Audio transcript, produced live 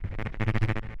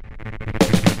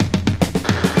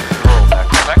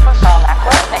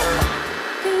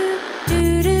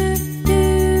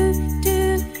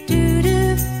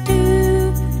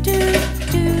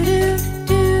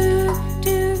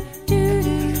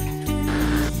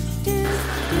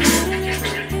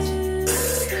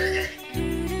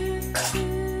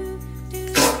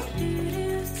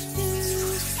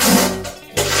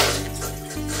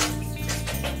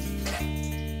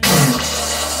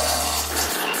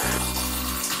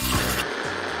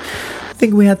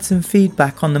Think we had some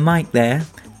feedback on the mic there.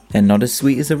 They're not as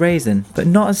sweet as a raisin, but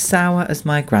not as sour as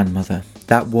my grandmother.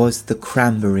 That was the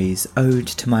Cranberries' Ode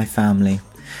to My Family.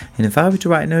 And if I were to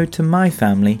write an ode to my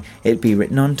family, it'd be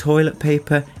written on toilet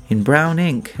paper in brown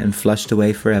ink and flushed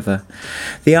away forever.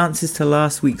 The answers to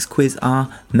last week's quiz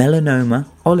are melanoma,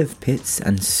 olive pits,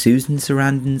 and Susan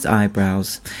Sarandon's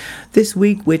eyebrows. This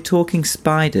week we're talking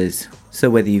spiders. So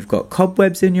whether you've got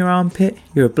cobwebs in your armpit,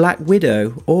 you're a black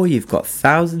widow, or you've got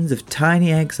thousands of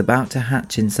tiny eggs about to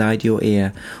hatch inside your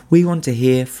ear, we want to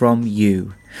hear from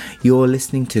you. You're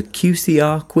listening to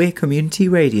QCR Queer Community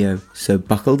Radio, so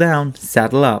buckle down,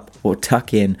 saddle up, or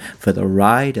tuck in for the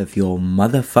ride of your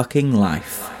motherfucking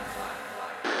life.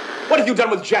 What have you done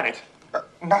with Janet?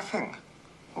 Nothing.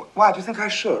 Why do you think I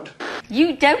should?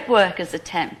 You don't work as a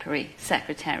temporary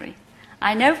secretary.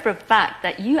 I know for a fact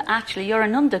that you're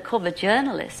an undercover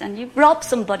journalist and you've robbed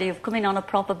somebody of coming on a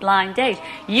proper blind date.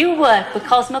 You work for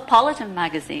Cosmopolitan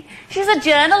magazine. She's a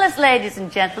journalist, ladies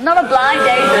and gentlemen, not a blind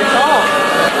date at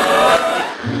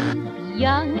all.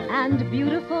 Young and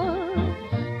beautiful,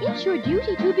 it's your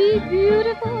duty to be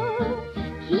beautiful.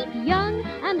 Keep young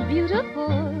and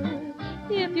beautiful.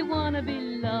 If you want to be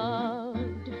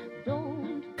loved,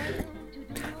 don't...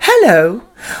 Hello,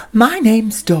 my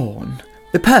name's Dawn.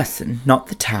 The person, not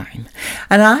the time,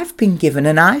 and I've been given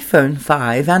an iPhone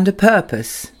 5 and a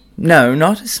purpose. No,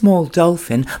 not a small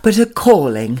dolphin, but a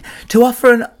calling to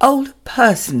offer an older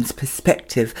person's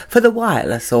perspective for the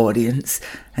wireless audience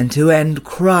and to end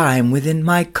crime within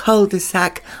my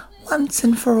cul-de-sac once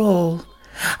and for all.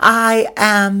 I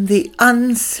am the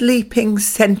unsleeping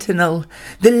sentinel,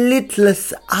 the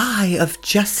lidless eye of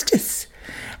justice,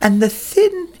 and the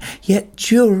thin yet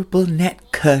durable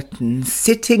net curtain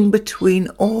sitting between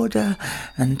order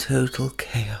and total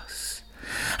chaos.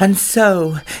 And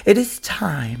so it is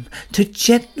time to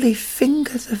gently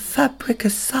finger the fabric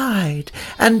aside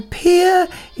and peer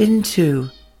into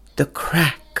the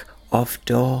crack of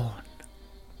dawn.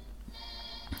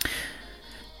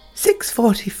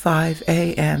 6:45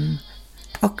 a.m.,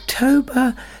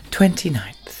 October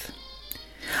 29th.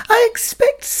 I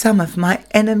expect some of my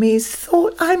enemies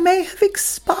thought I may have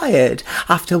expired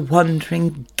after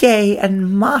wandering gay and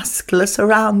maskless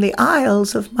around the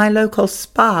aisles of my local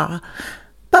spa.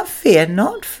 But fear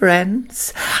not,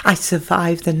 friends. I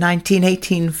survived the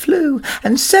 1918 flu,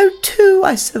 and so too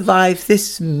I survived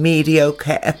this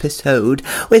mediocre episode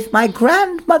with my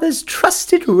grandmother's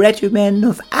trusted regimen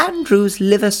of Andrew's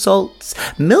liver salts,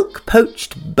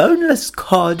 milk-poached boneless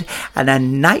cod, and a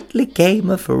nightly game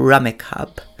of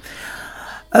Rummikub.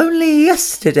 Only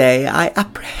yesterday I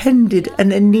apprehended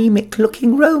an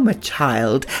anemic-looking Roma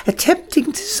child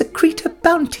attempting to secrete a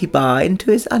Bounty bar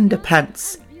into his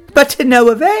underpants. But to no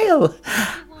avail.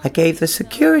 I gave the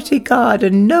security guard a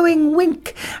knowing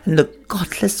wink, and the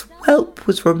godless whelp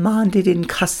was remanded in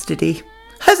custody.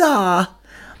 Huzzah!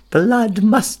 Blood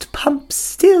must pump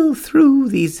still through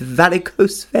these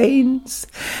varicose veins.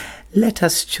 Let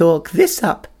us chalk this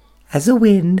up as a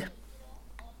win.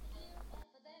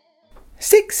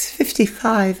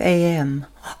 6:55 a.m.,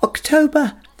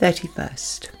 October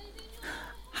 31st.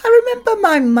 I remember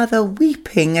my mother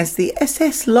weeping as the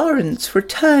SS Lawrence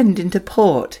returned into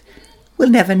port. We'll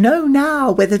never know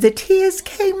now whether the tears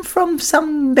came from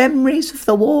some memories of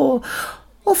the war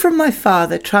or from my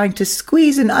father trying to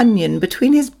squeeze an onion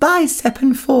between his bicep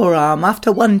and forearm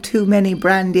after one too many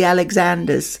Brandy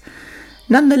Alexanders.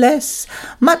 Nonetheless,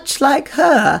 much like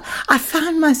her, I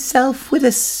found myself with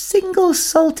a single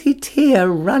salty tear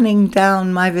running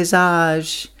down my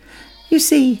visage. You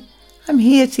see, I'm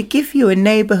here to give you a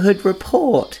neighbourhood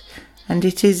report, and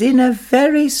it is in a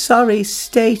very sorry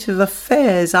state of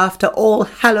affairs after All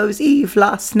Hallows Eve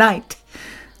last night.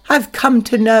 I've come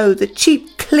to know the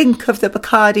cheap clink of the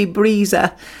Bacardi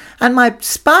Breezer, and my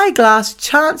spyglass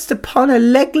chanced upon a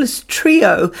legless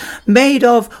trio made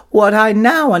of what I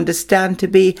now understand to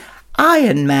be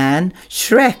Iron Man,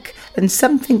 Shrek, and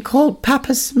something called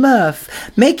Papa Smurf,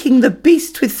 making the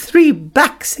beast with 3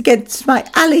 backs against my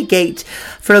alley gate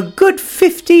for a good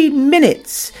 15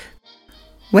 minutes.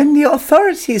 When the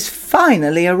authorities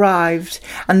finally arrived,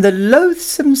 and the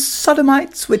loathsome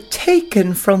sodomites were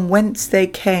taken from whence they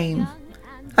came.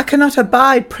 I cannot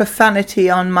abide profanity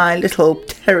on my little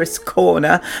terrace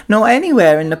corner, nor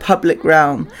anywhere in the public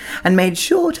realm, and made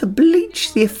sure to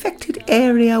bleach the affected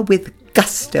area with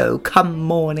gusto come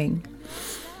morning.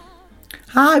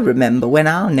 I remember when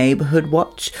our neighbourhood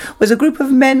watch was a group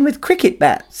of men with cricket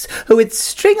bats who would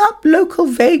string up local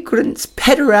vagrants,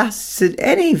 pederasts, and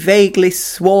any vaguely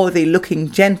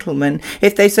swarthy-looking gentleman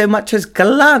if they so much as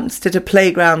glanced at a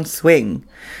playground swing.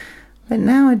 But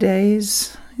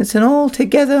nowadays It's an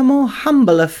altogether more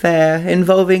humble affair,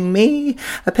 involving me,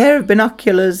 a pair of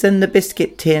binoculars and the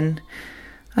biscuit tin.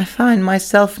 I find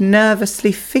myself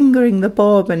nervously fingering the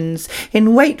bourbons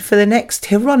in wait for the next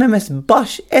Hieronymus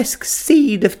Bosch-esque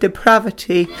seed of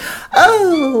depravity.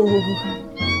 Oh!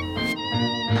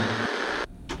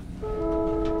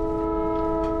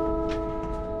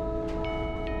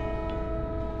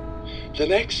 The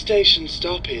next station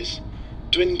stop is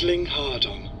Dwindling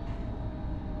Hardon.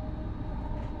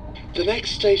 The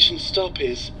next station stop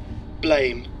is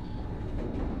Blame.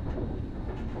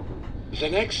 The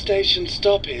next station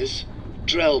stop is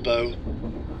Drelbo.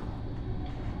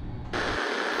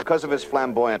 Because of his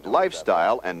flamboyant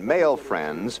lifestyle and male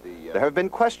friends, there have been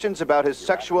questions about his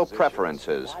sexual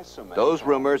preferences. Those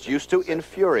rumors used to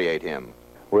infuriate him.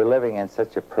 We're living in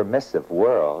such a permissive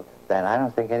world that I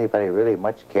don't think anybody really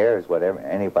much cares whatever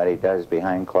anybody does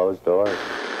behind closed doors.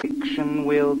 Fiction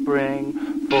will bring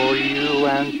for you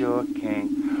and your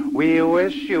king. We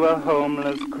wish you a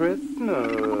homeless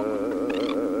Christmas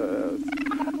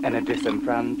and a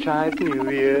disenfranchised New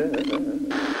Year.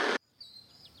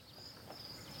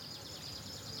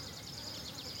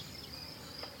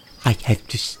 I had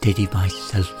to steady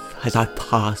myself as I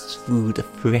passed through the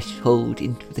threshold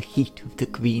into the heat of the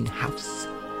greenhouse.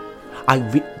 I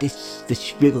witnessed the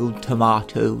shriveled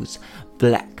tomatoes,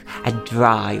 black and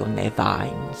dry on their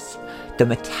vines, the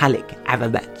metallic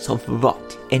aromates of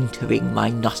rot entering my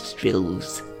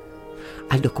nostrils.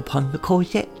 I look upon the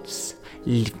courgettes,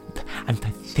 limp and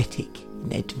pathetic in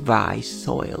their dry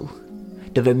soil,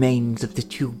 the remains of the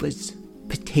tubers,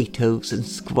 potatoes and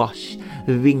squash,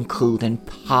 wrinkled and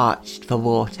parched for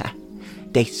water.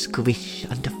 They squish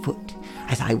underfoot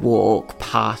as I walk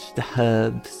past the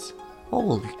herbs,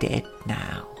 all dead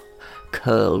now,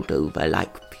 curled over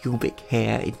like pubic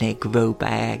hair in their grow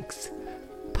bags,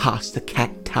 past the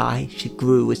cacti she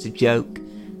grew as a joke,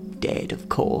 dead of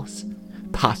course,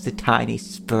 past the tiny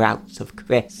sprouts of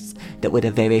cress that were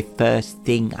the very first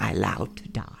thing I allowed to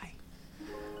die.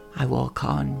 I walk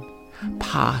on,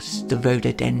 past the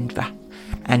rhododendra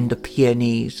and the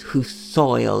peonies whose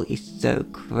soil is so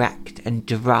cracked and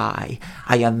dry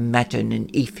I imagine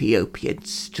an Ethiopian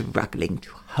struggling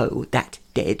to hoe that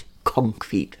dead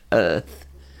concrete earth.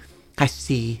 I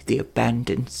see the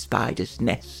abandoned spider's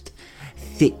nest,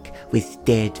 thick with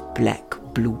dead black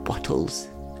blue bottles.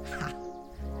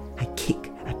 I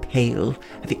kick a pail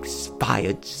of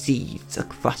expired seeds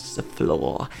across the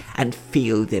floor and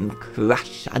feel them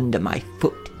crush under my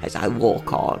foot as I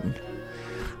walk on.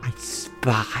 I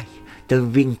spy the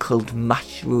wrinkled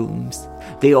mushrooms,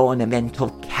 the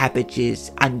ornamental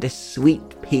cabbages and the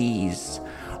sweet peas,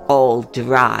 all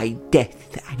dry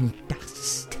death and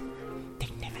dust. They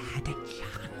never had a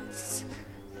chance.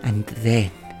 And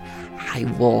then I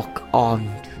walk on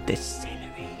to the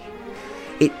celery.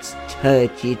 Its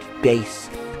turgid base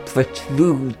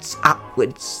protrudes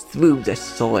upwards through the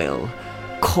soil,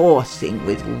 coursing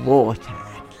with water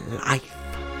and life.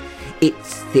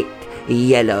 Its thick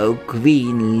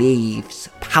yellow-green leaves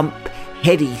pump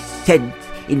heady scent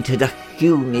into the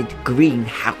humid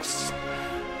greenhouse.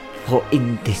 For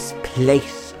in this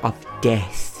place of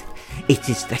death, it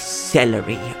is the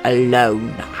celery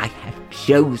alone I have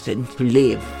chosen to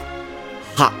live.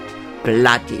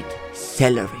 Hot-blooded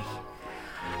celery.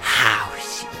 How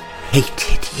she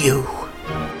hated you.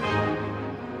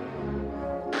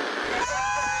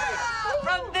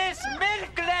 From this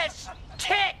milkless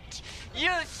tit,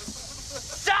 you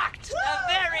sucked the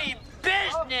very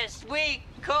business we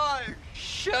call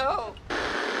show.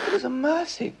 It was a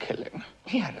mercy killing.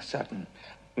 He had a certain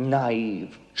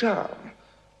naive charm,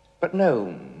 but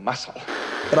no muscle.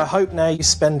 But I hope now you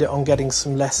spend it on getting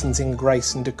some lessons in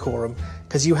grace and decorum,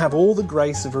 because you have all the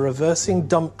grace of a reversing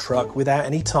dump truck without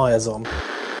any tyres on.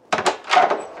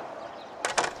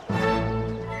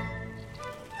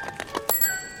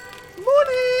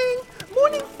 Morning!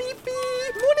 Morning, Fifi!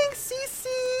 Morning,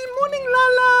 Cece! Morning,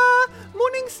 Lala!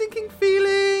 Morning, Sinking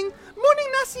Feeling!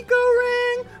 Morning, Nasi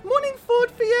Goreng! Morning,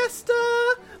 Ford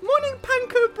Fiesta! Morning,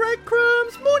 Panko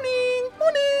Breadcrumbs! Morning!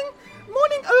 Morning!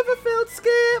 Morning, Overfilled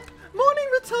Skip! Morning,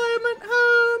 Retirement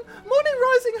Home! Morning,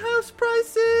 Rising House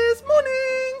Prices!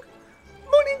 Morning!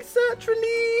 Morning,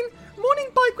 Sertraline! Morning,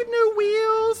 Bike with No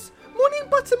Wheels! Morning,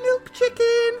 Buttermilk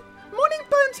Chicken! Morning,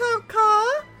 Burnt Out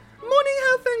Car! Morning,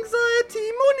 Health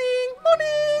Anxiety! Morning!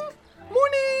 Morning!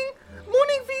 Morning!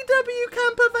 Morning, VW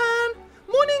Camper Van!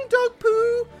 Morning, Dog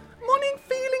Poo! Morning,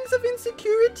 Feelings of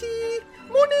Insecurity!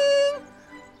 Morning!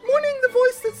 Morning, the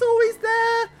voice that's always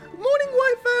there! Morning,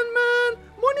 White Van Man!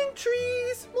 Morning,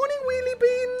 Trees! Morning, Wheelie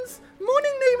Bins!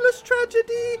 Morning, Nameless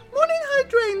Tragedy! Morning,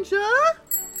 Hydrangea!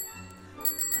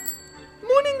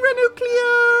 Morning, Renault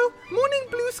Clio!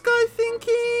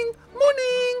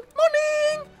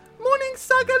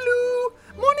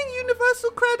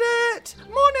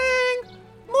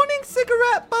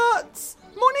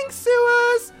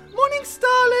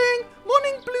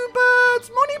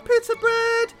 pita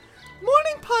bread.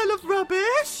 Morning pile of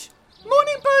rubbish.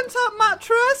 Morning burnt out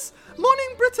mattress. Morning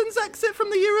Britain's exit from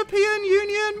the European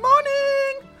Union.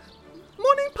 Morning.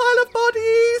 Morning pile of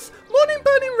bodies. Morning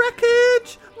burning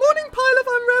wreckage. Morning pile of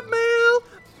unread mail.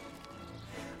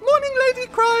 Morning lady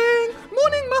crying.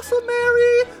 Morning muscle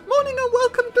Mary. Morning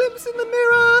unwelcome glimpse in the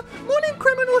mirror. Morning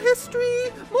criminal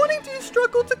history. Morning do you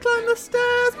struggle to climb the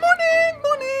stairs. Morning,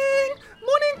 morning.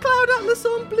 Morning Cloud Atlas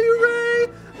on Blu-ray.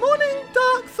 Morning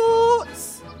dark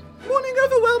thoughts. Morning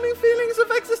overwhelming feelings of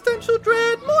existential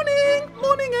dread. Morning,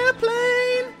 morning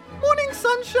airplane. Morning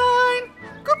sunshine.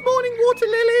 Good morning water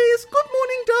lilies. Good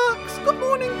morning ducks. Good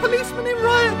morning policemen in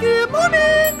riot gear.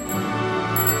 Morning.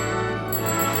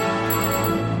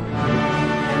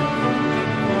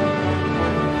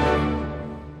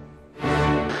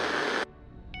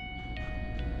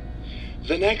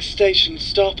 The next station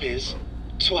stop is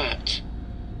Twat.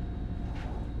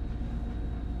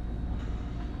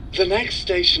 The next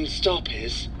station stop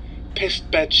is Pissed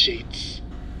Bedsheets.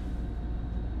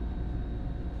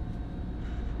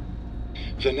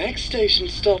 The next station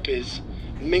stop is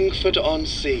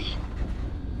Mingford-on-Sea.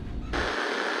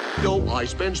 Yo, I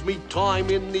spends me time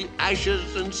in the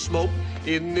ashes and smoke.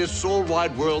 In this all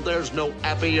wide world, there's no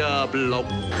happier bloke.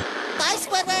 Bye,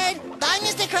 Squidward. Bye,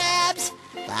 Mr. Krabs.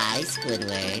 Bye,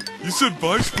 Squidward. You said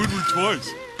bye, Squidward, twice.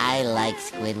 I like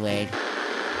Squidward.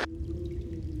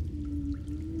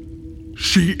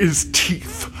 She is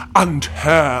teeth and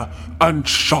hair and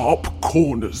sharp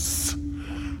corners.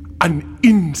 An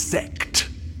insect.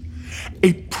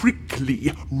 A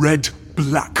prickly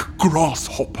red-black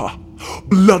grasshopper.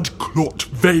 Blood-clot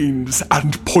veins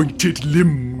and pointed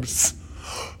limbs.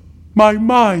 My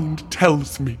mind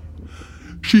tells me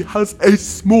she has a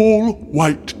small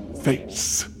white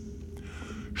face.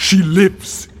 She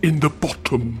lives in the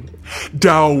bottom,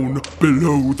 down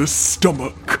below the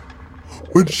stomach.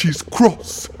 When she's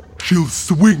cross, she'll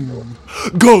swing,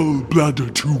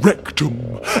 gallbladder to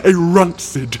rectum, a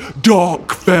rancid,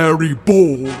 dark fairy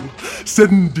ball,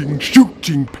 sending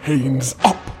shooting pains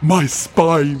up my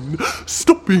spine,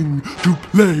 stopping to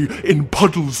play in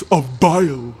puddles of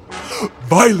bile,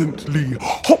 violently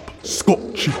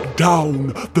hopscotching down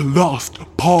the last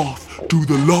path to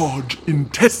the large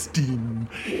intestine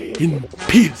in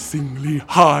piercingly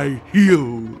high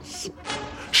heels.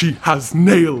 She has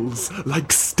nails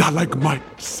like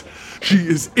stalagmites. She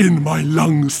is in my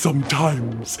lungs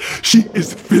sometimes. She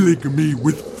is filling me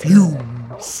with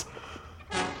fumes.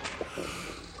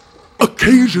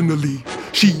 Occasionally,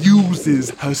 she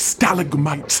uses her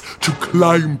stalagmites to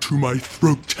climb to my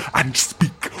throat and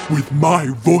speak with my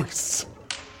voice.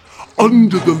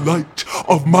 Under the light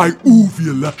of my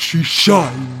uvula she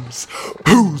shines,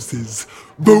 poses,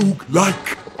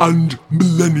 vogue-like and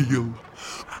millennial.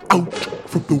 Out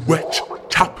from the wet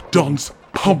tap dance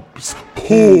pumps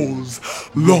pours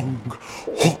long,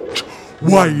 hot,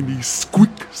 whiny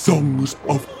squeak songs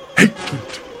of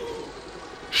hatred.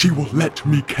 She will let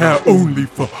me care only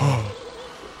for her.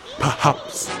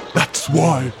 Perhaps that's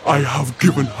why I have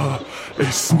given her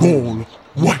a small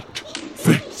white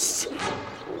face.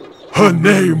 Her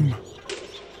name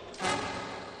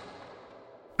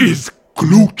is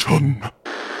Gluten.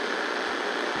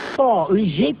 Oh,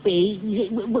 Zippy,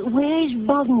 where's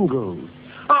Bungle?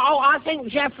 Oh, I think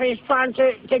Jeffrey's trying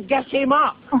to get him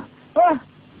up.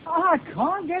 I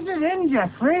can't get it in,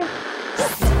 Jeffrey.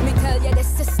 Let me tell you this,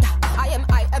 sister. I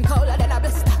am colder than a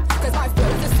blister. Cause my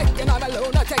throat is sick and I'm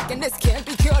alone. I'm taking this can't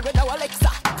be cured with no elixir.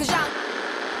 Cause y'all...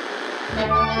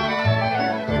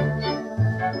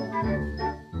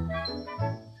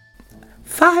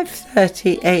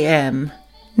 5:30 a.m.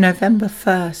 November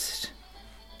 1st.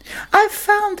 I've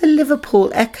found the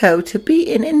Liverpool Echo to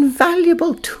be an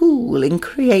invaluable tool in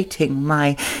creating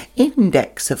my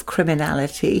index of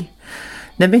criminality.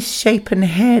 The misshapen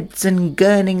heads and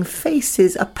gurning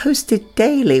faces are posted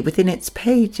daily within its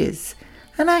pages,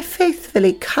 and I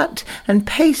faithfully cut and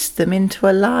paste them into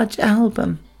a large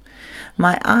album.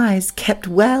 My eyes kept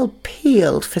well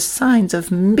peeled for signs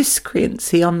of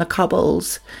miscreancy on the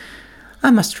cobbles. I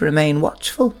must remain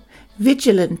watchful,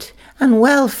 vigilant, and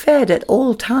well-fed at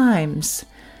all times.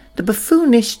 The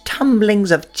buffoonish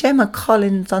tumblings of Gemma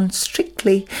Collins on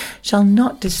Strictly shall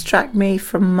not distract me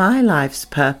from my life's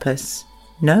purpose.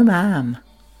 No, ma'am.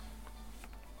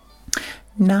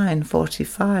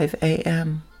 9:45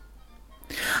 a.m.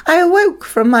 I awoke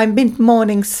from my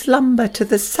mid-morning slumber to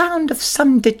the sound of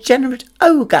some degenerate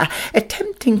ogre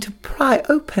attempting to pry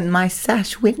open my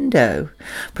sash window,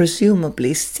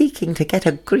 presumably seeking to get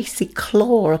a greasy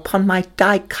claw upon my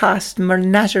die-cast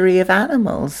menagerie of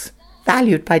animals,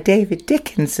 valued by David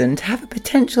Dickinson to have a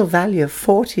potential value of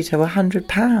 £40 to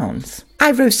 £100. I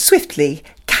rose swiftly,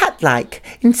 cat-like,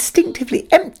 instinctively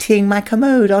emptying my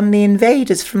commode on the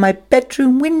invaders from my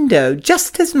bedroom window,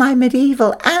 just as my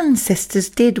medieval ancestors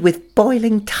did with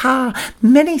boiling tar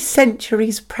many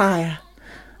centuries prior.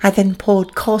 I then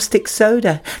poured caustic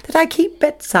soda that I keep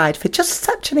bedside for just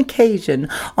such an occasion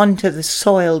onto the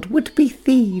soiled would-be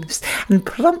thieves and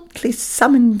promptly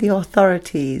summoned the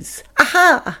authorities.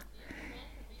 Aha!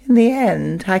 In the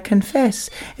end, I confess,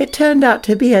 it turned out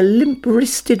to be a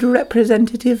limp-wristed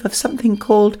representative of something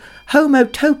called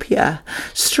Homotopia,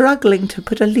 struggling to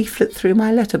put a leaflet through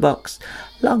my letterbox,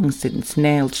 long since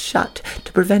nailed shut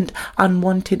to prevent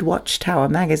unwanted Watchtower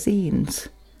magazines.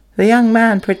 The young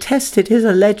man protested his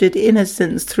alleged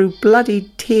innocence through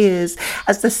bloody tears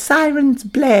as the sirens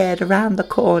blared around the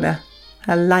corner.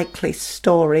 A likely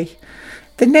story.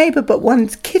 The neighbour but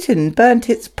one's kitten burnt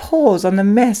its paws on the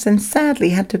mess and sadly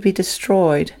had to be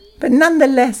destroyed. But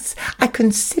nonetheless, I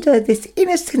consider this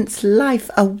innocent's life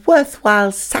a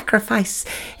worthwhile sacrifice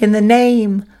in the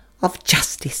name of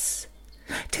justice.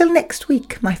 Till next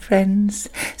week, my friends,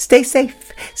 stay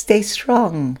safe, stay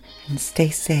strong, and stay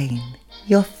sane.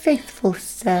 Your faithful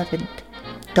servant,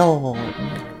 Dawn.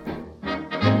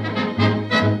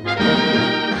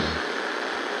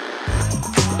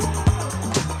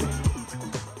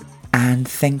 And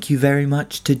thank you very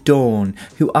much to Dawn,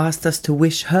 who asked us to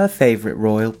wish her favourite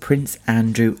royal, Prince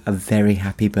Andrew, a very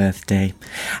happy birthday.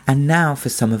 And now for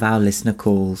some of our listener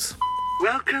calls.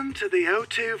 Welcome to the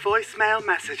O2 voicemail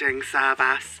messaging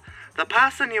service. The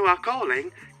person you are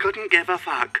calling couldn't give a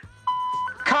fuck.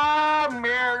 Come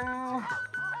in.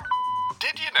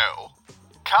 Did you know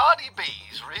Cardi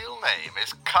B's real name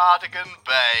is Cardigan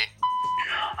Bay?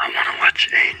 I want to watch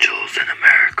Angels in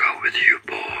America with you,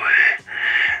 boy,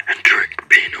 and drink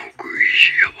Pinot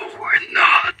Grigio in the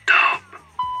hot tub.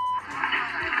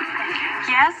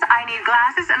 Yes, I need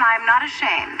glasses and I am not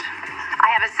ashamed. I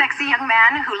have a sexy young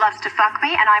man who loves to fuck me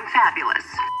and I'm fabulous.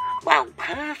 Well,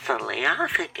 personally, I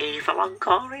think Eva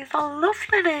Longoria is a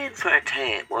lovely name for a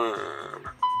tapeworm.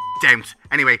 Don't.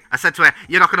 Anyway, I said to her,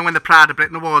 you're not going to win the Pride of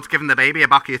Britain Awards giving the baby a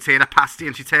Bocchiotina and a pasty,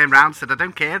 and she turned round and said, I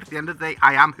don't care, at the end of the day,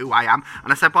 I am who I am.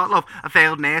 And I said, what, love, a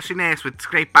failed nursery nurse with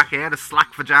scraped back hair, a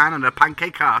slack vagina and a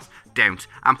pancake heart? Don't.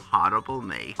 I'm horrible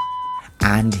me.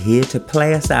 And here to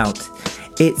play us out,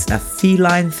 it's a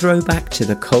feline throwback to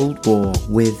the Cold War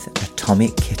with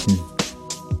Atomic Kitten.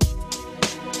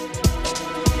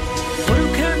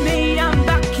 Look at me, I'm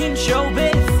back in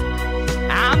showbiz.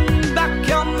 I'm back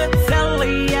on the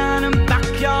telly and I'm back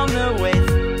on the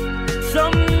whiz.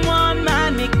 Someone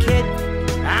mind me, kid,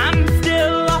 I'm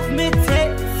still off me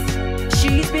tits.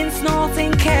 She's been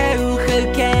snorting coke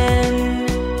again.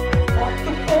 What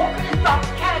the fuck is that,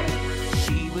 Ken?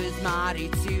 She was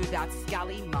married to that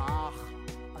scally